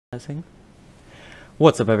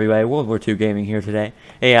What's up, everybody? World War II Gaming here today.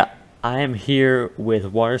 Hey, I am here with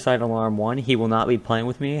Waterside Alarm 1. He will not be playing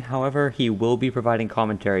with me. However, he will be providing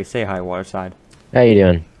commentary. Say hi, Waterside. How you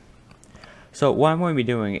doing? So what I'm going to be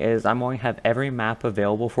doing is I'm going to have every map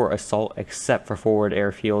available for assault except for forward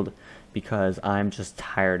airfield because I'm just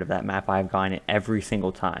tired of that map. I've gotten it every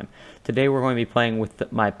single time. Today we're going to be playing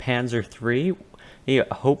with my Panzer III.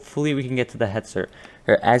 Hopefully we can get to the Hetzer.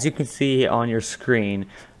 As you can see on your screen,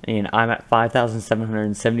 I'm at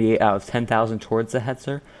 5,778 out of 10,000 towards the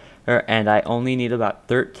Hetzer, and I only need about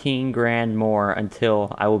 13 grand more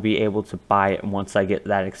until I will be able to buy it once I get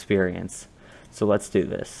that experience. So let's do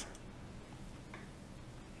this.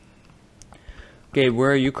 Okay,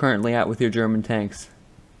 where are you currently at with your German tanks?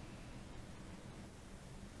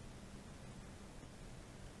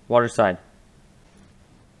 Waterside.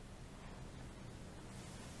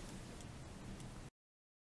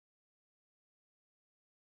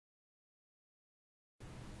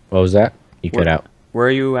 What was that? You cut out. Where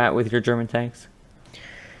are you at with your German tanks?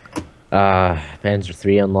 Panzer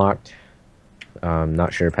III unlocked.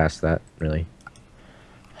 Not sure past that, really.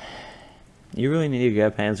 You really need to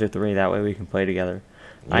get a Panzer III, that way we can play together.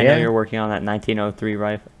 Yeah. I know you're working on that 1903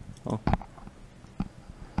 rifle.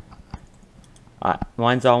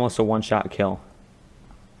 Mine's almost a one-shot kill.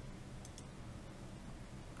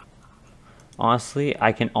 Honestly,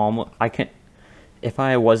 if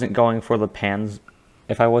I wasn't going for the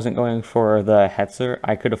Hetzer,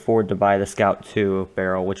 I could afford to buy the Scout 2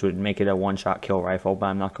 barrel, which would make it a one-shot kill rifle, but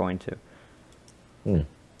I'm not going to.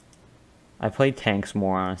 I play tanks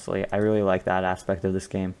more, honestly. I really like that aspect of this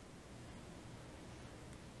game.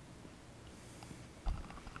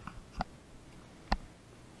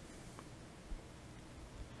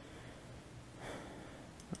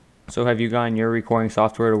 So have you gotten your recording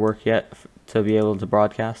software to work yet to be able to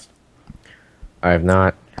broadcast? I have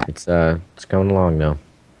not. It's coming along though. Do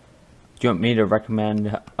you want me to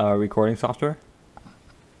recommend recording software?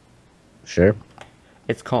 Sure.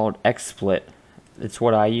 It's called XSplit. It's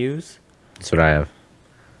what I use. That's what I have.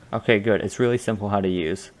 Okay, good. It's really simple how to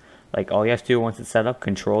use. Like, all you have to do once it's set up,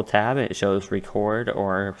 Control Tab, it shows record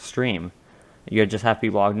or stream. You just have to be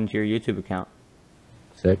logged into your YouTube account.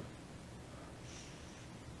 Sick.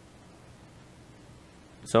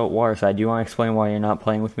 So, Waterside, do you want to explain why you're not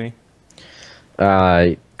playing with me?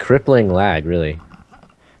 Crippling lag, really.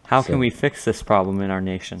 How can we fix this problem in our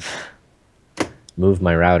nation? Move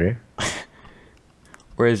my router.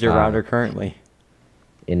 Where is your router currently?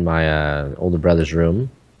 In my older brother's room.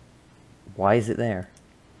 Why is it there?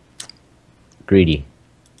 Greedy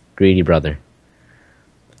brother.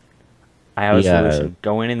 I have a solution.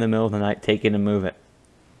 Go in the middle of the night, take it and move it.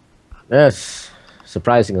 That's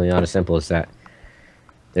surprisingly not as simple as that.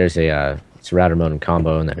 There's it's a router modem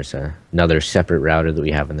combo, and there's another separate router that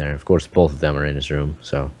we have in there. Of course, both of them are in his room.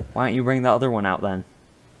 So why don't you bring the other one out then?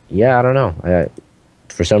 Yeah, I don't know.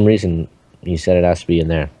 For some reason, he said it has to be in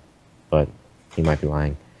there, but he might be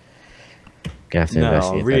lying.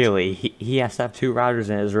 No, really, he has to have two routers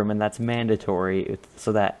in his room, and that's mandatory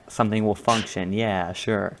so that something will function. Yeah,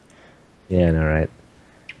 sure. Yeah, no, right.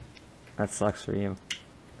 That sucks for you.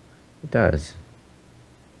 It does.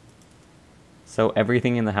 So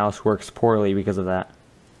everything in the house works poorly because of that.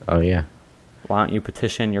 Oh, yeah. Why don't you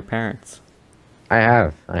petition your parents? I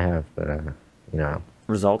have, but, you know.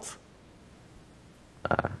 Results?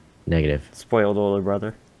 Negative. Spoiled older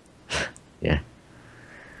brother. Yeah.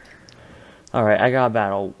 Alright, I got a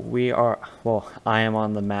battle. I am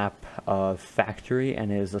on the map of Factory,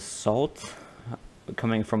 and it is Assault,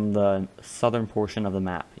 coming from the southern portion of the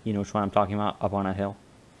map. You know which one I'm talking about? Up on a hill?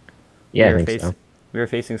 Yeah, I think so. We are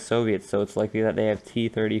facing Soviets, so it's likely that they have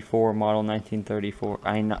T-34 model 1934,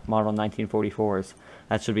 model 1944s.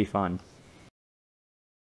 That should be fun.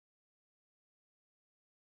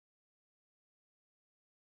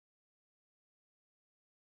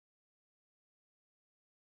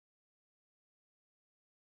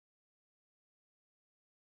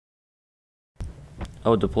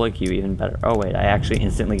 Oh, deploy queue, even better. Oh wait, I actually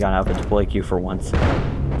instantly got out of the deploy queue for once.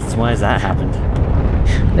 Since when has that happened?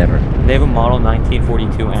 Never. They have a model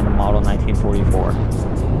 1942 and a model 1944.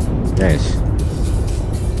 Nice.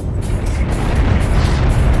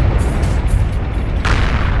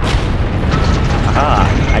 Aha!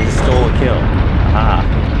 I just stole a kill. Aha!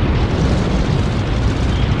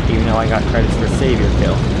 Even though I got credits for savior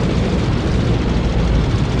kill.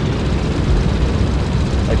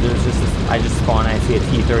 Like, there's just this, I just spawn and I see a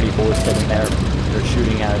T-34 sitting there. They're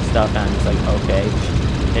shooting at our stuff, and I'm just like, okay.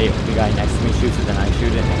 Hey, the guy next to me shoots it, then I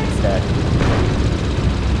shoot it, and it's dead.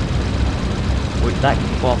 Would that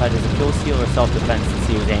qualify as a kill steal or self-defense since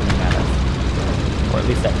he was aiming at us? Or at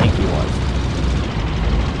least I think he was.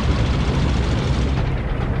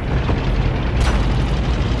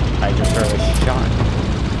 I just heard a shot.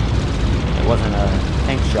 It wasn't a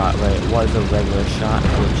tank shot, but it was a regular shot,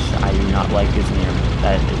 which I do not like is near me.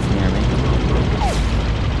 That it's near me.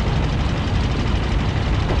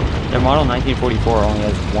 Their model 1944 only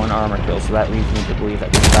has 1 armor kill, so that leads me to believe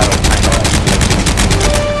that this battle kind of like.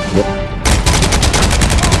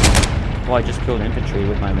 Well, I just killed infantry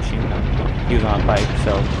with my machine gun. He was on a bike,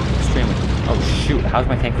 so extremely. Oh shoot! How's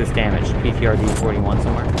my tank this damaged? PTRD 41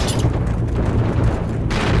 somewhere.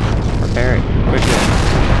 Repair it quickly.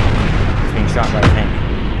 It's being shot by a tank.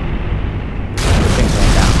 This thing's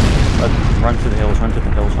going down. Let's run to the hills. Run to the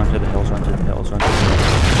hills. Run to the hills. Run to the hills. Run to the hills.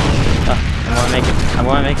 I want to make it. I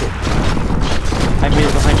want to make it. I made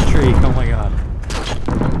it behind a tree. Oh my god.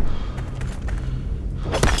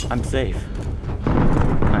 I'm safe.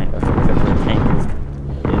 Kind of. Except for the tank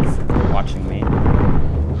is watching me.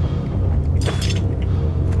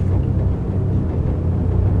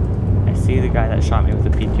 I see the guy that shot me with the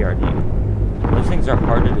PTRD. Those things are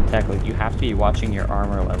hard to detect. Like, you have to be watching your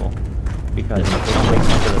armor level. Because they don't wake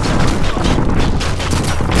up to the sun.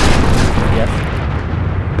 Yes?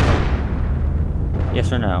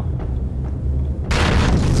 Yes or no?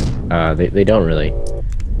 They don't really.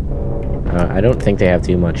 I don't think they have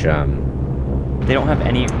too much, They don't have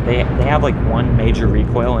any, they have like 1 major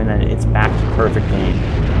recoil and then it's back to perfect aim.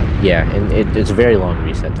 Yeah, and it's a very long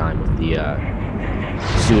reset time with the,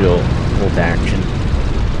 pseudo ult action.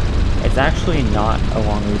 It's actually not a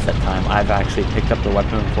long reset time. I've actually picked up the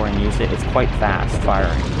weapon before and used it. It's quite fast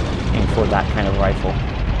firing, and for that kind of rifle.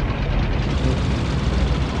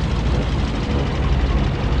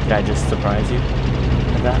 Did I just surprise you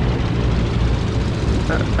with that?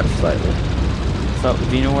 Slightly. So,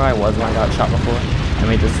 do you know where I was when I got shot before? I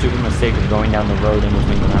made the stupid mistake of going down the road in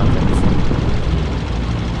between the mountains.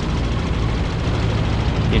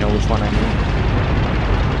 Do you know which one I mean?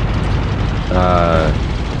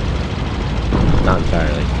 Not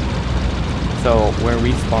entirely. So, where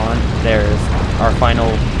we spawn, there's our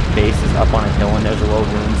final base is up on a hill, and there's a little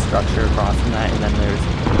ruined structure across from that, and then there's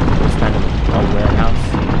kind of a warehouse.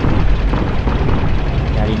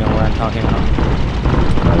 Now, do you know where I'm talking about?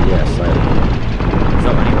 Yeah, slightly. So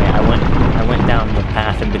anyway, I went down the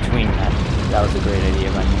path in between that. That was a great idea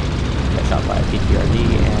by me. Got shot by a PTRD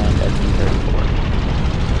and a T-34.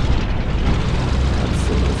 Let's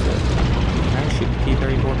see, can I shoot the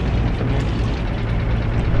T-34 from here?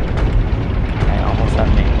 I almost have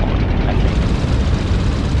an aim on, I think.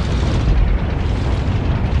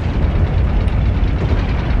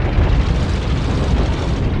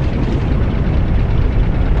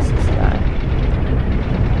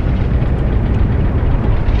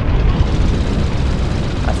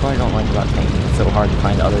 That's what I don't like about tanking. It's so hard to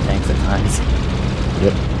find other tanks at times.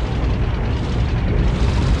 Yep.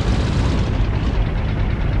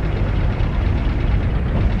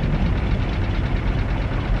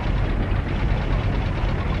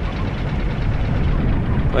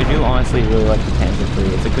 But I do honestly really like the Panzer 3.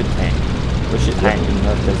 It's a good tank. Wish it hadn't been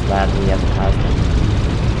nerfed as badly as it has been.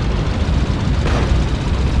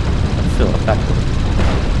 But still effective.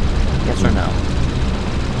 Yes or no?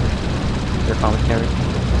 Your commentary?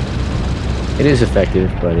 It is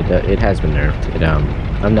effective, but it has been nerfed.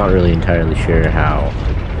 I'm not really entirely sure how.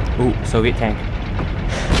 Ooh, Soviet tank.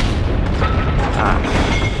 Ah.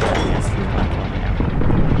 Yes, he's not killing me now.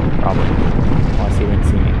 Probably. Unless he didn't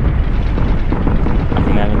see me. I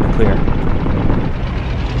think I'm in the clear.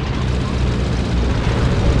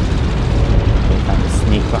 Okay, time to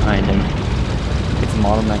sneak behind him. It's a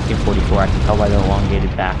model 1944. I can tell by the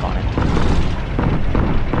elongated back on it.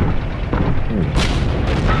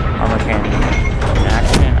 Armor cannon in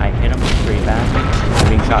action. I hit him pretty badly. I'm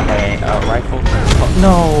being shot by a rifle. Oh,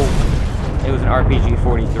 no! It was an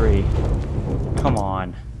RPG-43. Come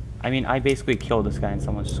on. I mean, I basically killed this guy and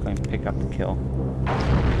someone's just going to pick up the kill.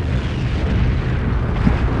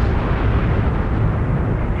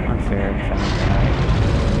 Unfair defending guy.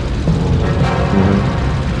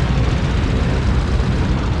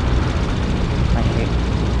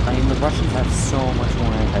 I mean, the Russians have so much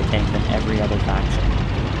more anti-tank than every other faction.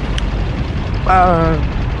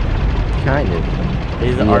 Kind of. It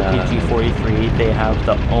is an RPG-43. They have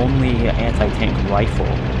the only anti-tank rifle.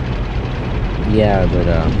 Yeah, but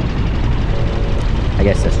I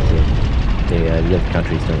guess that's true. The other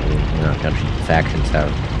countries don't really, not countries, factions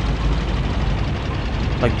have.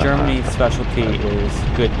 Like Germany's specialty is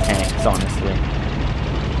good tanks, honestly.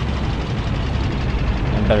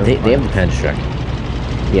 And better. They have the Panzer.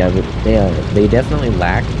 Yeah, but they definitely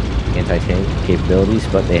lack anti-tank capabilities,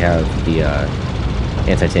 but they have the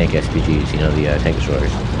anti-tank SPGs, you know, the tank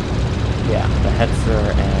destroyers. Yeah, the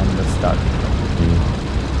Hetzer and the Stuck. Mm-hmm.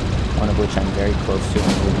 One of which I'm very close to and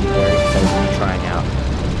will be very excited to be trying out.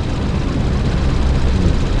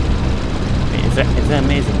 I mean, it's an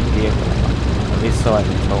amazing vehicle, at least so I've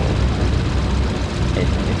been told. It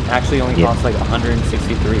actually only costs like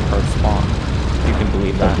 163 per spawn, if you can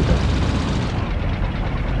believe that.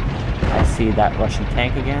 I see that Russian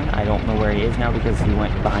tank again. I don't know where he is now because he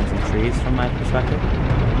went behind some trees from my perspective.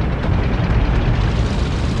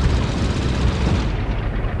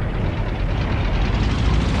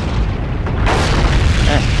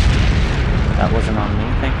 That wasn't on me,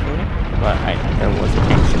 thankfully, but there was a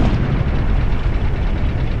tank shot.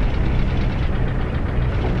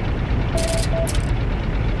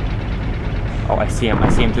 Oh, I see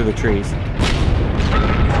him through the trees.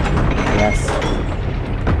 Yes.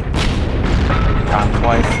 Got him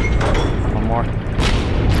twice. One more.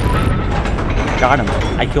 Got him.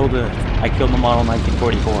 I killed the model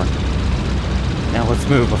 1944. Now let's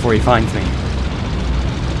move before he finds me.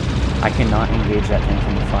 I cannot engage that thing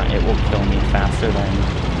from the front. It will kill me faster than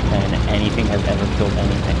anything has ever killed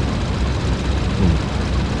anything.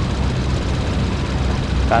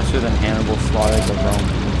 Faster than Hannibal slaughtered the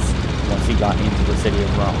Romans once he got into the city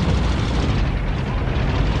of Rome.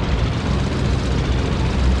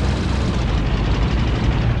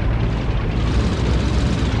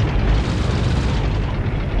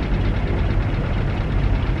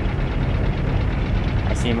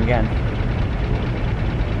 I see him again.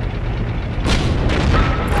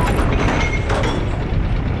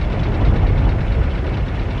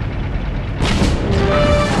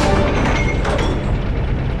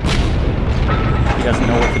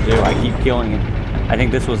 I keep killing him. I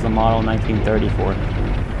think this was the model 1934.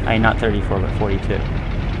 I mean, not 34, but 42.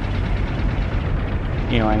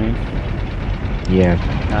 You know what I mean? Yeah.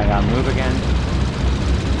 Now I gotta move again.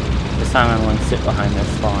 This time I'm going to sit behind this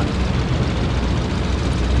spawn.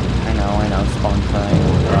 I know, spawn thing,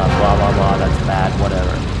 blah blah blah, that's bad,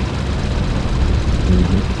 whatever.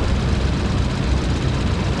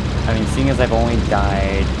 I mean, seeing as I've only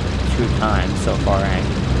died 2 times so far, I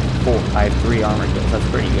have 3 armor kills, that's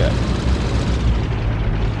pretty good.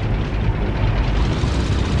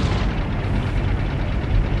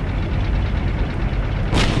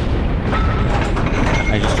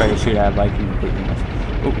 I just tried to shoot at a Viking completely missed.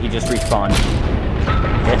 Oh, he just respawned.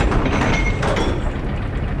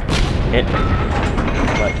 Hit.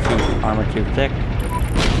 But armor too thick.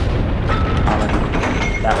 Armor.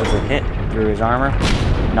 That was a hit through his armor.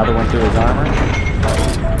 Another one through his armor.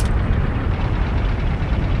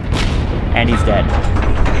 And he's dead.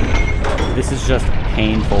 This is just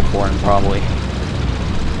painful for him, probably.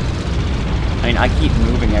 I mean, I keep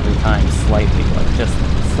moving every time slightly, like just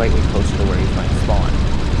slightly closer to where he's going to spawn.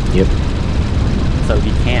 Yep. So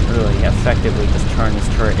he can't really effectively just turn his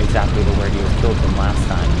turret exactly to where he was killed from last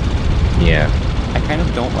time. Yeah. I kind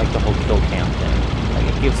of don't like the whole kill cam thing. Like,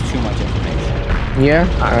 it gives too much information. Yeah.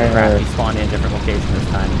 Crap, he spawned in a different location this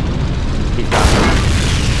time. He's got me.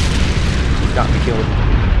 He's got me killed.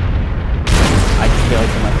 I just failed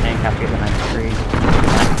to my tank, have to get behind the tree.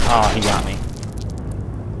 Oh, he got me.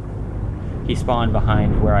 He spawned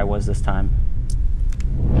behind where I was this time.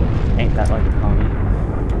 Ain't that like a pony?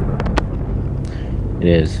 It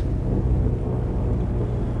is.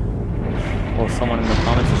 Well, someone in the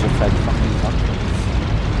comments has just said fucking fuck this.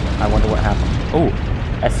 I wonder what happened. Oh,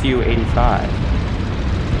 SU-85.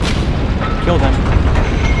 Killed him.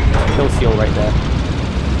 Kill seal right there.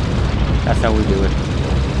 That's how we do it.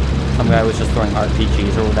 Some guy was just throwing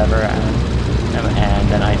RPGs or whatever, and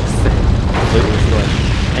then I just completely destroyed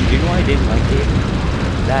him. And do you know what I didn't like, Dave?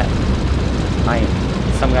 That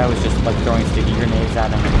some guy was just like throwing sticky grenades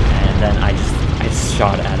at him, and then I just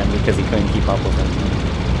shot at him because he couldn't keep up with him,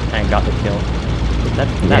 and got the kill.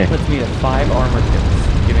 That puts me to 5 armor kills,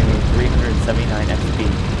 giving me 379 XP.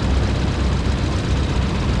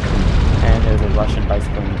 And there's a Russian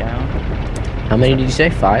bicycling down. How many did you say?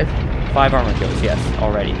 5? 5 armor kills, yes,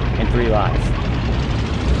 already, and 3 lives.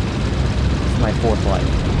 This is my 4th life.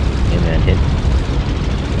 And then hit.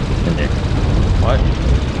 In there. What?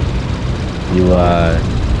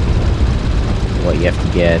 You have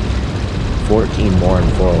to get 14 more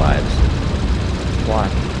and 4 lives. Why?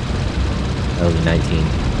 That'll be 19.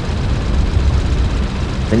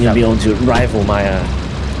 Then you'll be able to rival my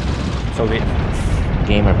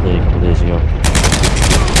game I played a couple days ago.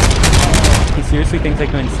 He seriously thinks I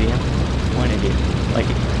couldn't see him? What an idiot. Like,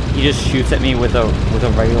 he just shoots at me with a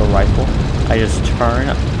regular rifle. I just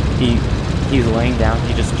turn. He's laying down.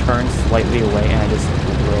 He just turns slightly away, and I just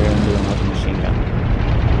ram into him with a machine gun.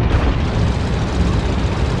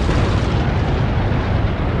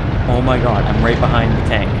 Oh my god, I'm right behind the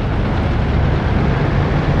tank.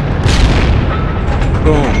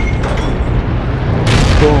 Boom.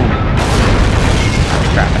 Boom.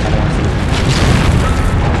 Crap, I don't want to see.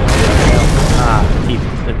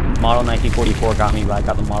 The model 1944 got me, but I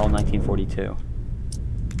got the model 1942.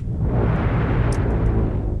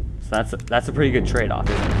 So that's a pretty good trade-off,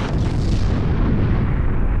 isn't it?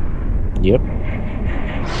 Yep.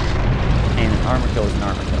 And an armor kill is an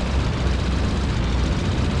armor kill.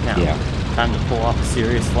 Now, Yeah. time to pull off a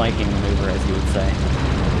serious flanking maneuver, as you would say.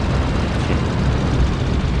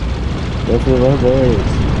 Go for the vulnerable areas.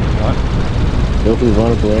 What? Go for the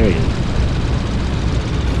vulnerable areas.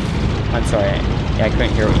 I'm sorry, I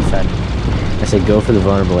couldn't hear what you said. I said go for the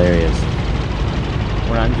vulnerable areas.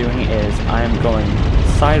 What I'm doing is I'm going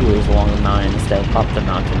sideways along the mountain instead of up the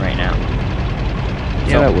mountain right now.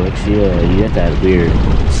 Yeah, that works. You get that weird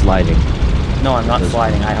sliding. No, I'm not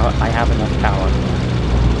sliding. I have enough power.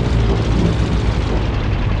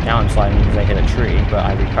 Now I'm sliding because I hit a tree, but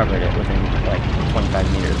I recovered it within like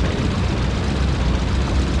 25 meters maybe.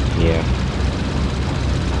 Yeah.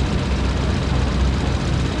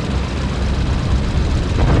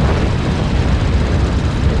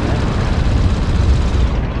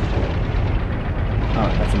 Oh,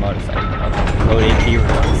 that's a motorcycle. Okay. Load AP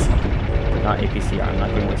rounds. Not APCR. I'm not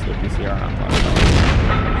doing this APCR on motorcycle.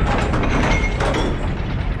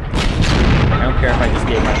 I don't care if I just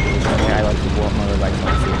gave my position away. I like to blow up motorbikes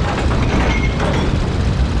when I see it.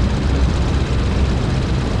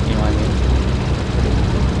 You know what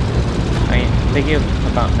I mean? They give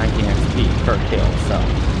about 19 XP per kill, so.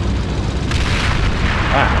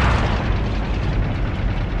 Ah.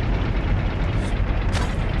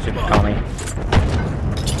 Shouldn't call me.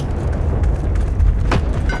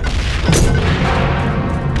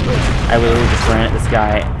 I literally just ran at this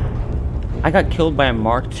guy. I got killed by a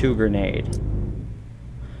Mark II grenade.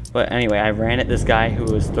 But anyway, I ran at this guy who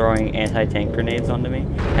was throwing anti-tank grenades onto me,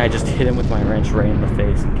 and I just hit him with my wrench right in the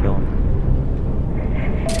face and killed him.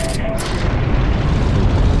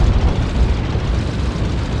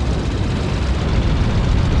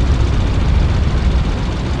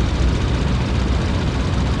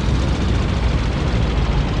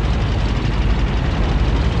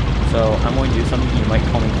 So I'm going to do something you might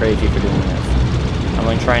call me crazy for doing this. I'm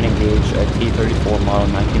going to try and engage a T-34 model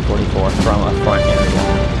 1944 from a front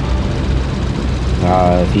area.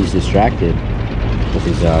 If he's distracted with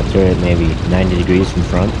his turret maybe 90 degrees from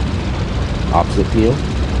front, opposite field,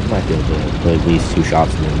 you might be able to put at least 2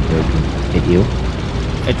 shots in him before he can hit you.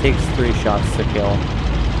 It takes 3 shots to kill.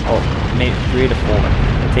 Oh, maybe 3 to 4.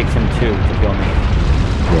 It takes him 2 to kill me.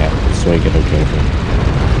 Yeah, so you gotta be careful.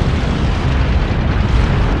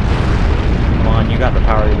 Come on, you got the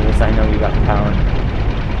power to do this. I know you got the power.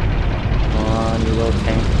 Come on, you little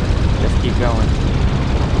tank. Just keep going.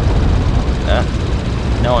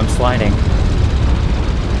 No, I'm sliding.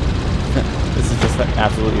 This is just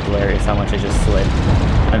absolutely hilarious how much I just slid.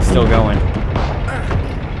 I'm still going.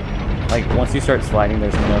 Like, once you start sliding,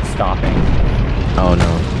 there's no stopping. Oh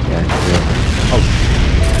no, yeah. Oh.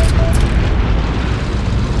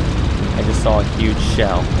 I just saw a huge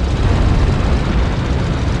shell.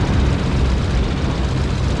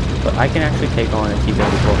 But I can actually take on a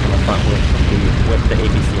T-34 from the front with the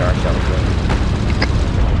APCR shells with.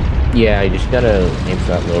 Yeah, you just gotta aim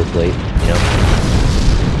for that lower plate, you know,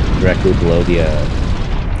 directly below the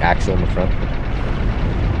axle in the front.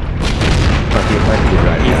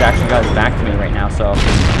 He's actually got his back to me right now, so.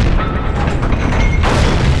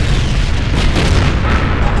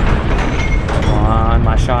 Come on,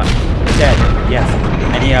 my shot. Dead. Yes.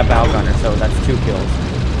 And he had a bow gunner, so that's 2 kills.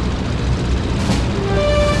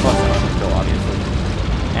 Plus another kill, obviously.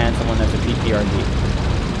 And someone that's a PPRD.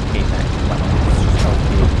 Hate that. Wow, it's just so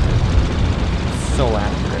cute. So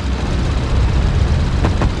accurate.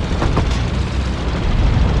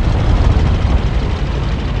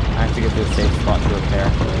 I have to get to a safe spot to repair.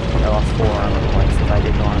 I lost 4 armor points since I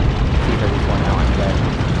did go on T-34 now I'm dead.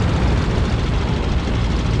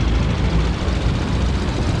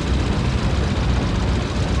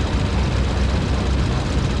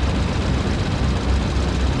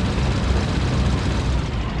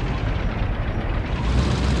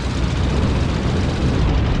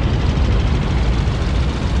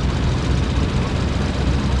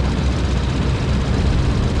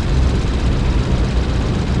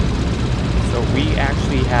 We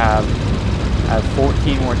actually have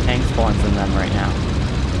 14 more tank spawns than them right now,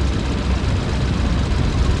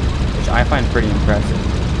 which I find pretty impressive.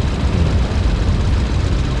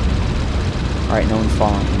 Alright, no one's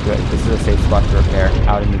falling. Good. This is a safe spot to repair,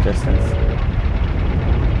 out in the distance.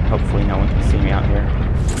 Hopefully no one can see me out here.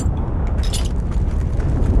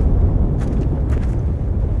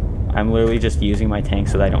 I'm literally just using my tank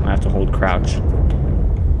so that I don't have to hold crouch.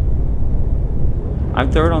 I'm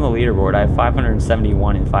third on the leaderboard. I have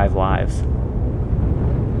 571 and 5 lives.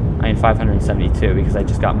 I mean 572 because I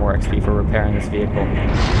just got more XP for repairing this vehicle.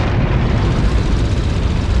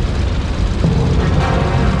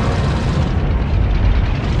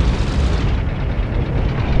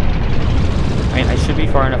 I mean, I should be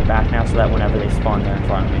far enough back now so that whenever they spawn, they're in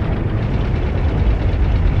front of me.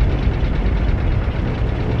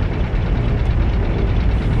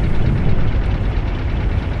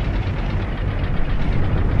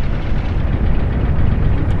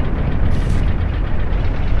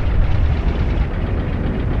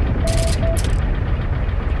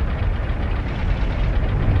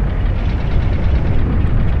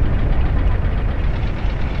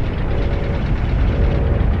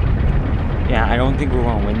 I don't think we're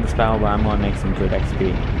going to win this battle, but I'm going to make some good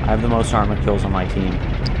XP. I have the most armor kills on my team.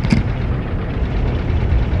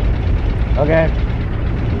 Okay.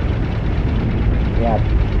 Yeah.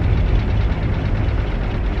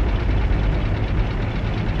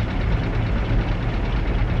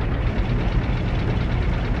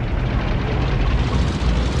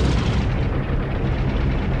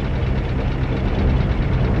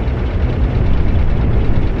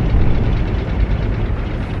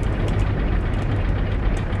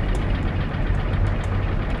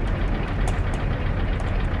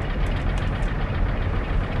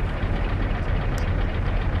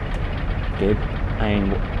 Gabe? I mean,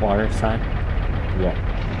 water side? Yeah.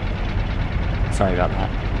 Sorry about that.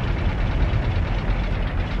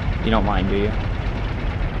 You don't mind, do you?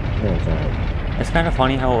 No, it's alright. It's kind of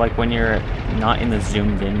funny how, like, when you're not in the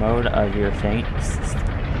zoomed in mode of your thing,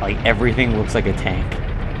 like, everything looks like a tank.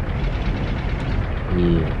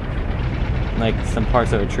 Yeah. Like, some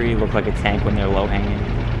parts of a tree look like a tank when they're low hanging.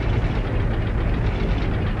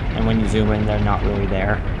 And when you zoom in, they're not really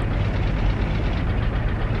there.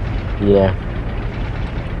 Yeah.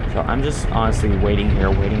 So I'm just honestly waiting here,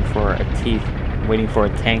 waiting for a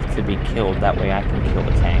tank to be killed. That way I can kill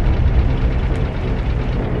a tank.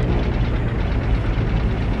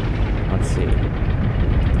 Let's see.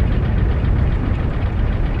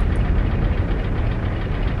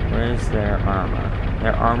 Where's their armor?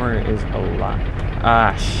 Their armor is a lot.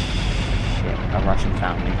 Ah, shit. A Russian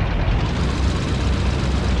found me.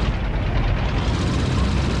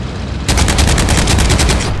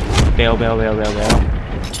 Bail, bail, bail, bail, bail.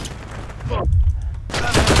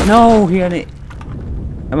 No, he had it.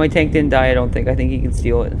 And my tank didn't die, I don't think. I think he can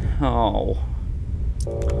steal it. Oh.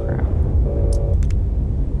 Crap.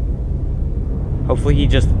 Hopefully he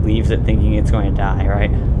just leaves it thinking it's going to die, right?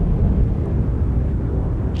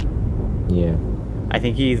 Yeah. I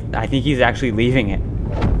think he's actually leaving it.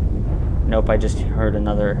 Nope, I just heard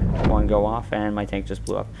another one go off and my tank just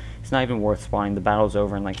blew up. It's not even worth spawning. The battle's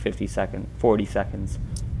over in like 40 seconds.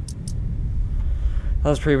 That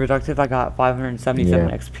was pretty productive. I got 577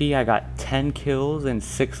 XP. I got 10 kills and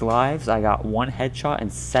 6 lives. I got 1 headshot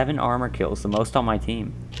and 7 armor kills, the most on my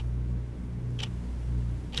team.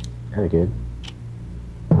 Very good.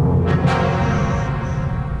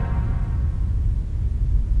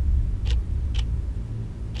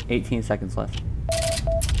 $18 seconds left.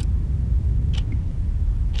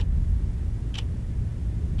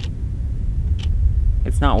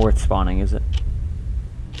 It's not worth spawning, is it?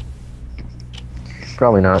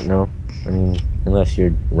 Probably not, no. I mean, unless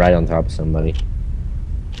you're right on top of somebody.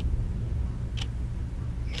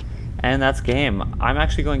 And that's game. I'm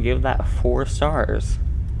actually going to give that 4 stars.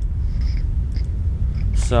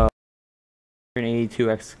 So, 182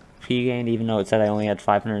 XP gained, even though it said I only had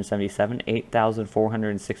 577.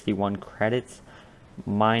 8,461 credits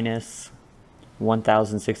minus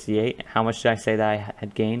 1,068. How much did I say that I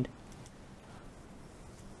had gained?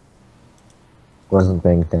 Wasn't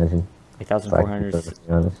paying attention.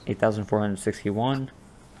 8,461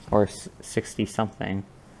 or 60 something.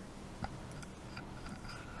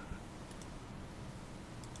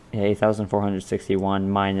 Yeah, 8,461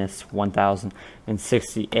 minus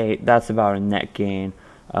 1,068. That's about a net gain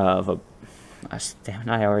of a. Damn,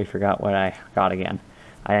 I already forgot what I got again.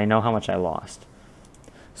 I know how much I lost.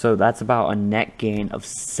 So that's about a net gain of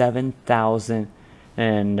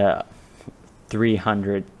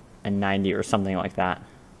 7,390 or something like that.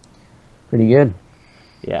 Pretty good.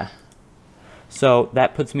 Yeah. So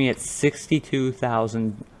that puts me at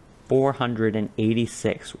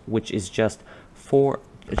 62,486, which is just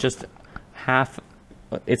half.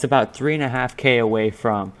 It's about 3.5K away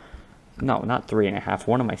from. No, not 3.5.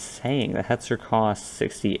 What am I saying? The Hetzer costs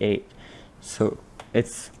 68, so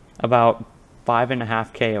it's about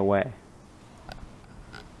 5.5K away.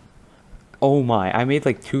 Oh my! I made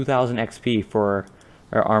like 2,000 XP for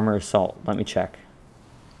Or armor assault. Let me check.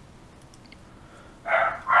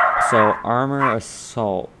 So armor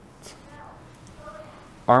assault.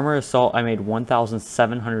 Armor assault, I made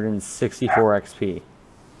 1,764 XP.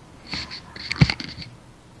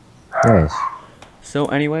 Nice. So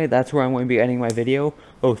anyway, that's where I'm going to be ending my video.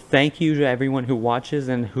 Oh, thank you to everyone who watches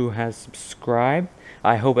and who has subscribed.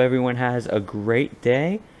 I hope everyone has a great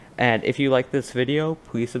day. And if you like this video,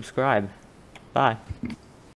 please subscribe. Bye.